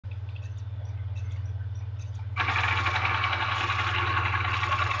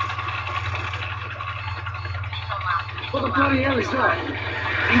What the bloody hell is that?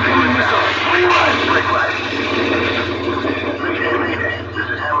 Incoming missile! This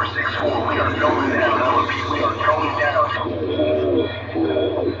is Hammer 6-4. We are going down. I repeat, we are going down.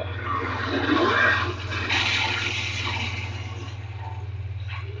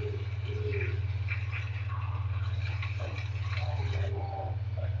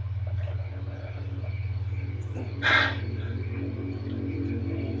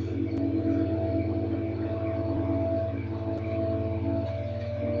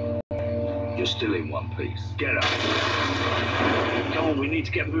 You're still in one piece. Get up. Come on, we need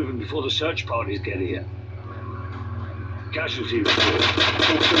to get moving before the search parties get here. Casualty report.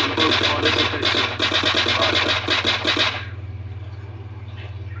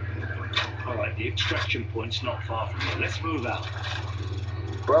 Alright, the extraction point's not far from here. Let's move out.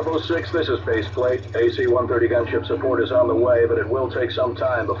 Bravo 6, this is Faceplate. AC-130 gunship support is on the way, but it will take some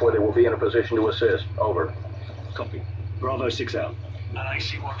time before they will be in a position to assist. Over. Copy. Bravo 6 out. An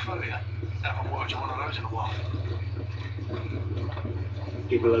AC-130. Haven't worked on one of those in a while.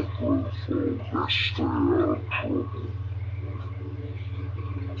 Keep it low.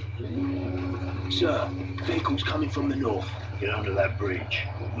 Sir, vehicle's coming from the north. Get under that bridge.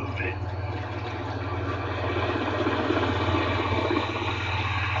 Move it.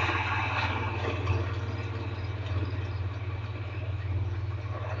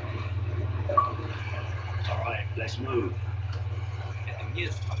 Alright, let's move.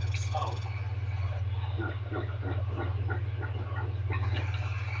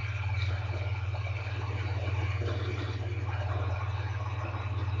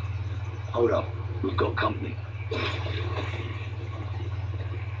 Hold up, we've got company.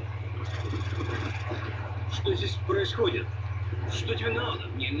 Что здесь происходит? Что тебе надо?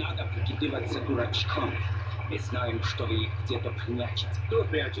 Не надо прикидываться дурачком. Мы знаем, что вы где-то прячете. Кто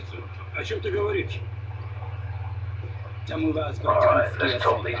прячется? О чем ты говоришь? Там у вас британские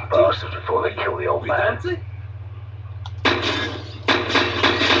солдаты. Британцы?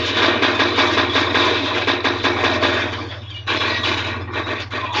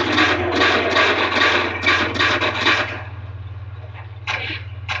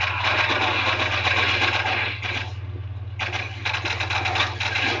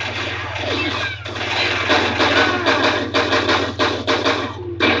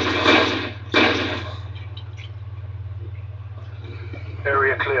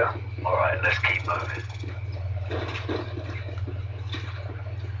 Area clear. Alright, let's keep moving.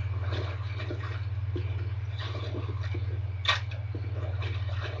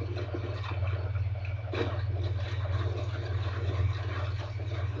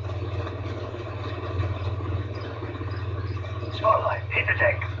 Spotlight, hit the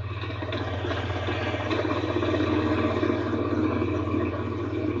deck.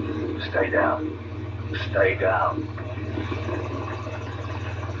 Stay down. Stay down.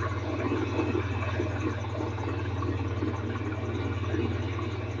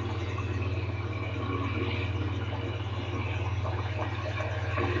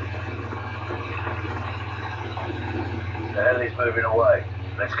 The heli's moving away.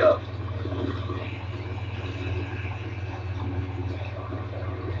 Let's go.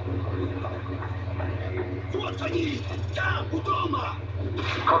 Вот они! Там, у дома!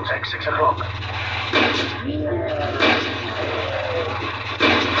 Contact 6 o'clock.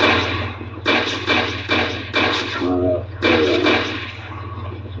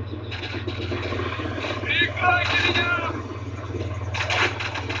 Прикройте меня!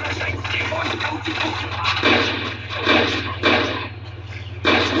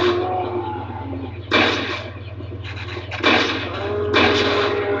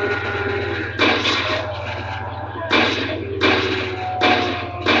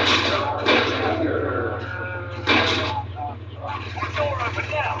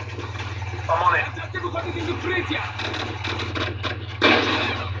 I'm on it. Выходите из укрытия!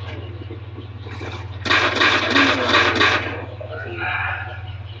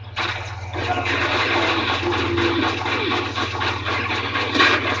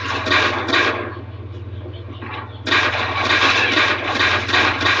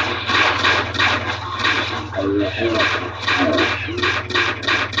 Go!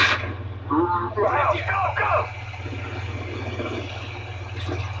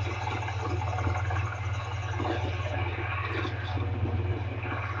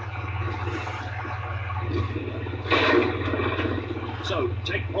 So,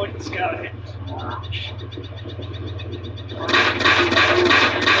 take point and scout ahead.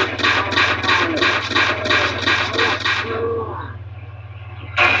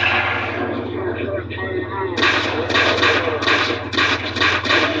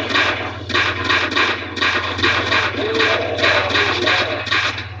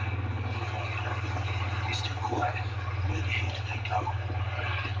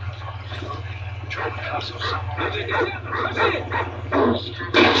 handcuffs or something.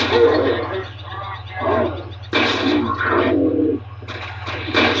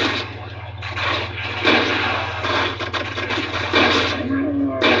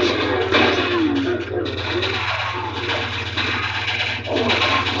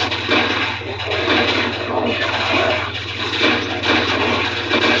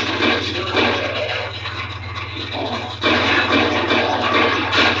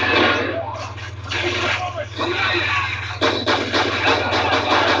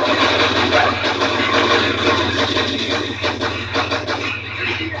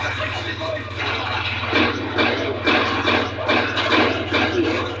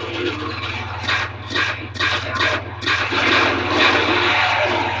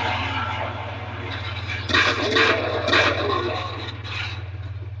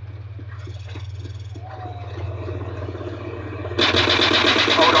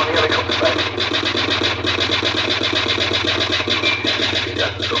 Hold on, the helicopter back. You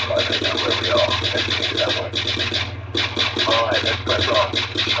guys are so far right now where we are. Let's take it that way. Alright, let's press on.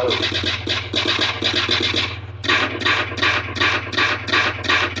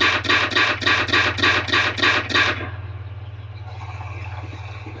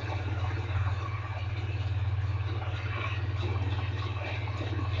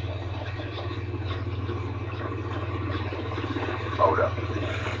 Hold up.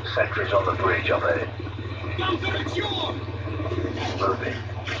 Sentries on the bridge up ahead. Moving.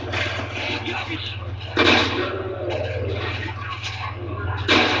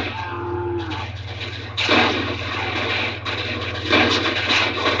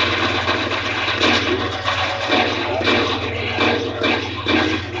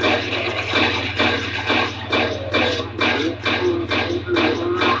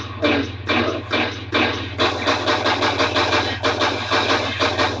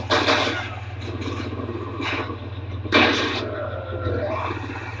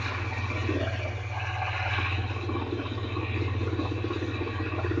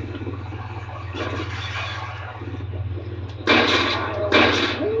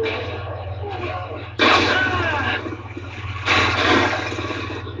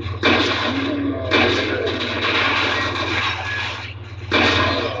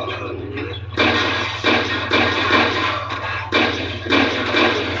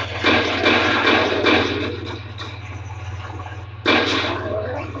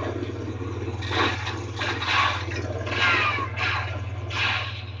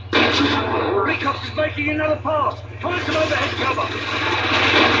 Helicopter's making another pass. Find some overhead cover.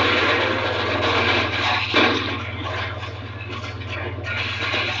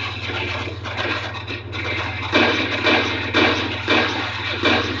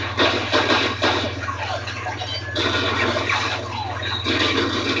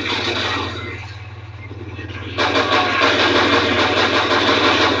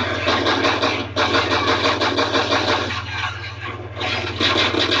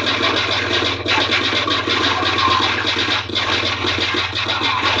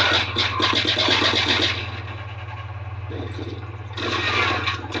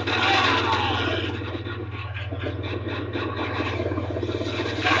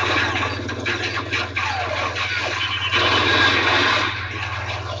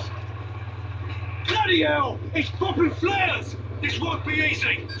 Bloody hell! It's popping flares! This won't be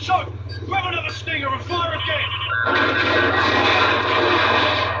easy. So, grab another stinger and fire again.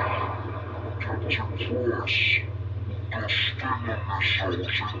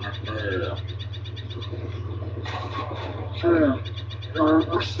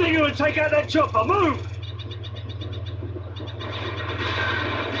 Stinger and take out that chopper. Move!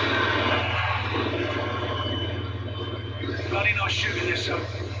 Bloody nice shooting this, son.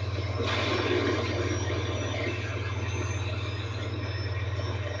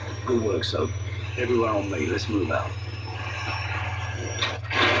 Good work, Soap. Everyone on me. Let's move out.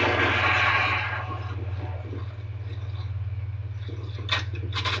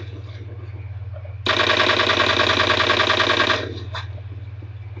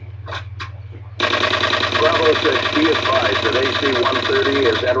 Bravo 6, be advised that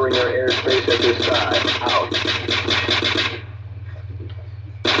AC-130 is entering your airspace at this time. Out.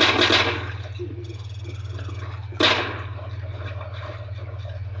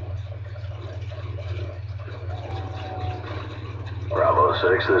 Bravo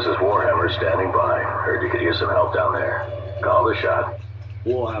 6, this is Warhammer standing by. Heard you could use some help down there. Call the shot.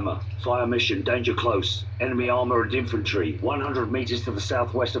 Warhammer, fire mission, danger close. Enemy armored infantry, 100 meters to the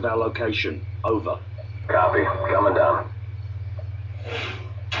southwest of our location. Over. Copy. Coming down.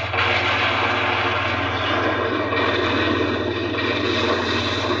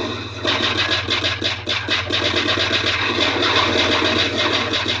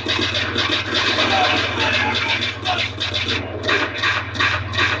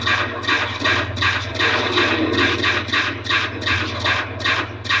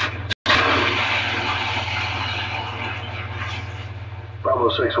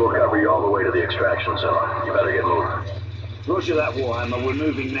 6 will cover you all the way to the extraction zone. You better get moving. Roger that, Warhammer. We're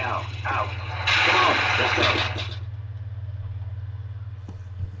moving now. Out. Come on, let's go.